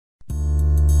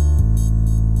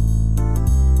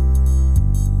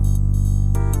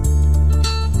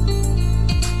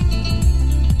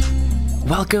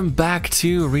Welcome back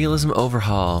to Realism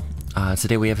Overhaul.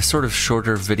 Today we have a sort of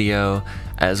shorter video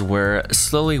as we're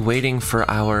slowly waiting for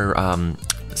our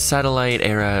satellite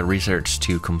era research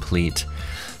to complete.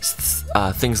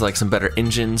 Things like some better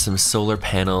engines, some solar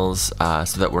panels,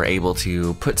 so that we're able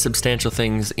to put substantial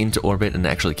things into orbit and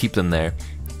actually keep them there.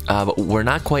 But we're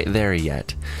not quite there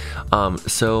yet.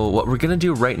 So what we're gonna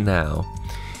do right now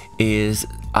is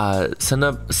send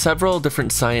up several different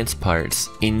science parts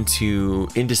into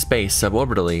space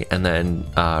suborbitally, and then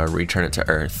return it to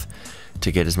Earth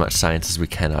to get as much science as we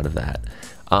can out of that.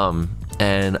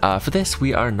 For this,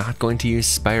 we are not going to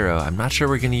use Spyro. I'm not sure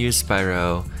we're going to use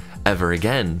Spyro ever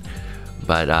again,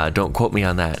 but don't quote me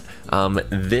on that.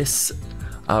 This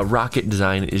rocket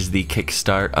design is the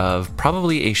kickstart of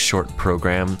probably a short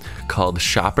program called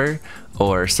Shopper,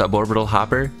 or Suborbital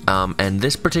Hopper, and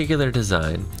this particular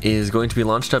design is going to be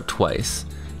launched up twice.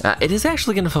 It is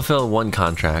actually going to fulfill one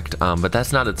contract, but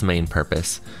that's not its main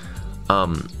purpose.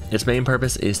 Its main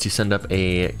purpose is to send up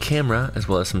a camera as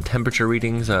well as some temperature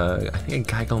readings, I think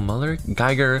a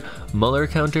Geiger-Muller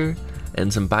counter,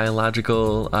 and some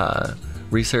biological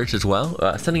research as well,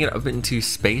 sending it up into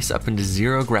space, up into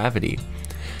zero gravity,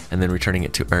 and then returning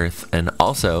it to Earth. And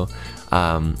also,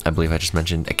 I believe I just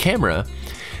mentioned a camera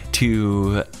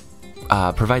to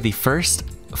provide the first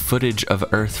footage of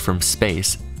Earth from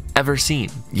space ever seen.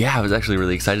 Yeah, I was actually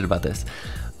really excited about this.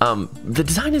 The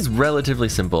design is relatively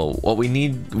simple. What we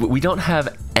need, we don't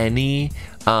have any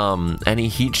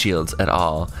heat shields at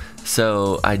all.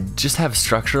 So I just have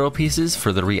structural pieces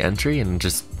for the re-entry and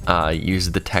just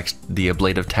use the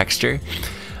ablative texture.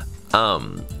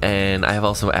 And I have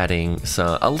also adding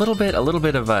a little bit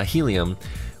of helium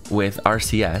with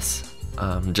RCS.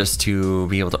 Just to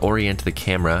be able to orient the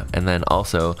camera and then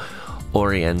also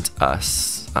orient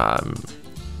us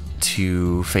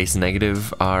to face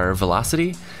negative our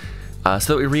velocity, so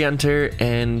that we re-enter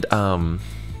and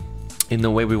in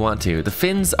the way we want to. The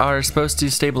fins are supposed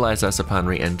to stabilize us upon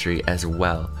re-entry as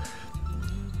well.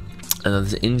 And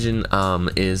this engine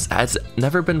has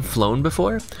never been flown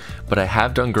before, but I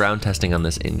have done ground testing on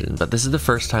this engine. But this is the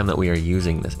first time that we are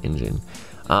using this engine.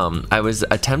 I was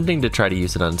attempting to try to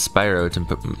use it on Spyro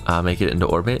to make it into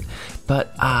orbit,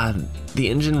 but the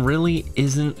engine really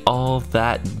isn't all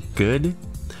that good.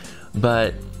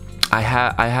 But I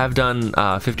have done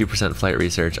 50% flight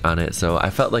research on it, so I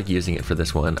felt like using it for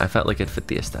this one. I felt like it fit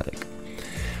the aesthetic.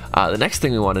 The next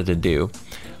thing we wanted to do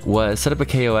was set up a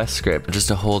KOS script just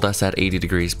to hold us at 80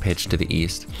 degrees pitch to the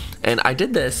east. And I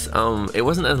did this. It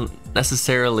wasn't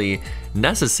necessarily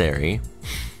necessary.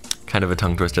 Kind of a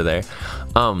tongue twister there.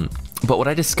 But what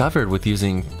I discovered with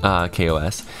using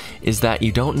KOS is that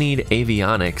you don't need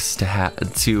avionics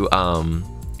to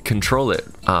control it.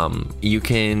 You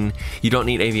don't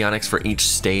need avionics for each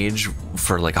stage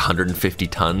for like 150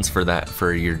 tons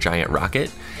for your giant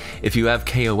rocket. If you have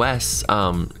KOS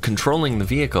controlling the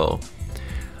vehicle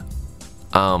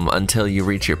until you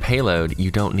reach your payload, you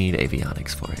don't need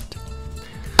avionics for it.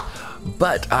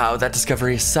 But that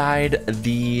discovery aside,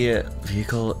 the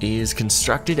vehicle is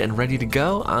constructed and ready to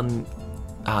go.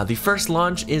 The first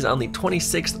launch is on the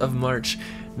 26th of March,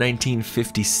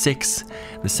 1956.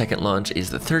 The second launch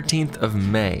is the 13th of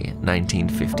May,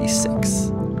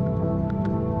 1956.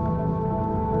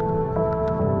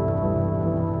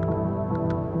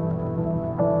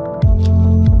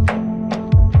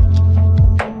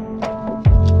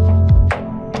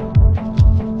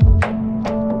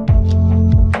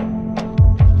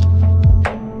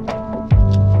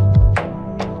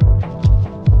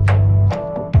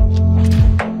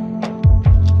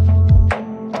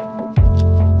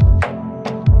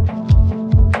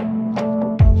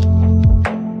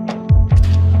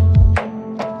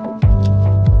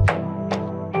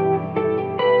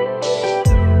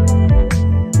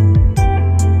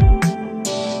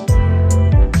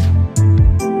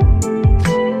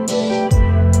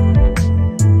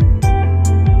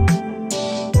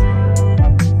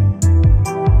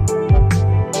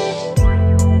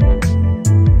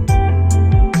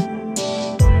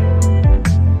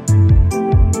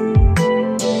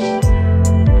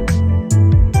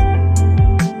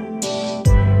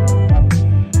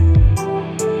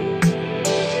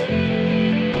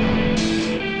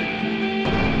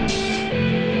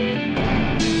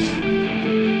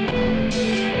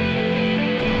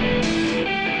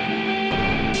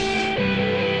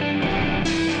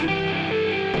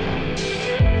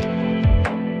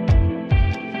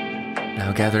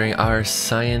 Gathering our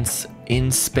science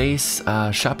in space,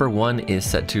 Shopper 1 is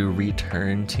set to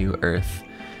return to Earth.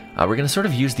 We're going to sort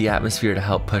of use the atmosphere to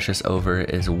help push us over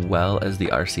as well as the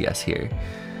RCS here.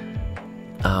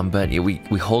 But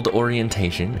we hold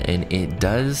orientation, and it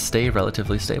does stay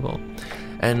relatively stable.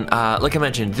 And like I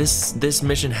mentioned, this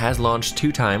mission has launched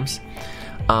 2 times,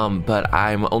 but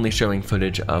I'm only showing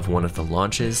footage of one of the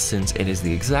launches since it is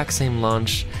the exact same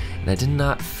launch, and I did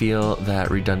not feel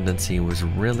that redundancy was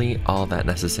really all that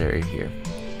necessary here.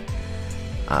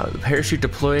 The parachute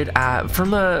deployed.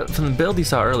 From the build you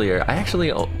saw earlier, I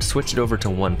actually switched it over to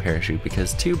 1 parachute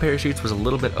because 2 parachutes was a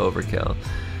little bit overkill.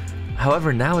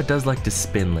 However, now it does like to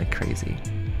spin like crazy.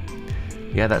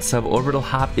 Yeah, that suborbital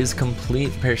hop is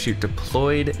complete. Parachute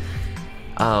deployed.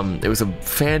 It was a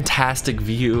fantastic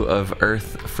view of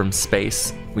Earth from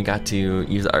space. We got to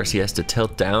use the RCS to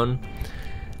tilt down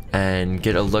and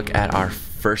get a look at our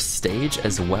first stage,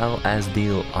 as well as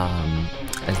the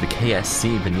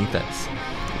KSC beneath us.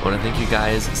 I want to thank you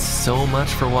guys so much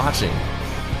for watching,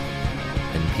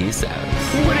 and peace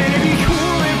out.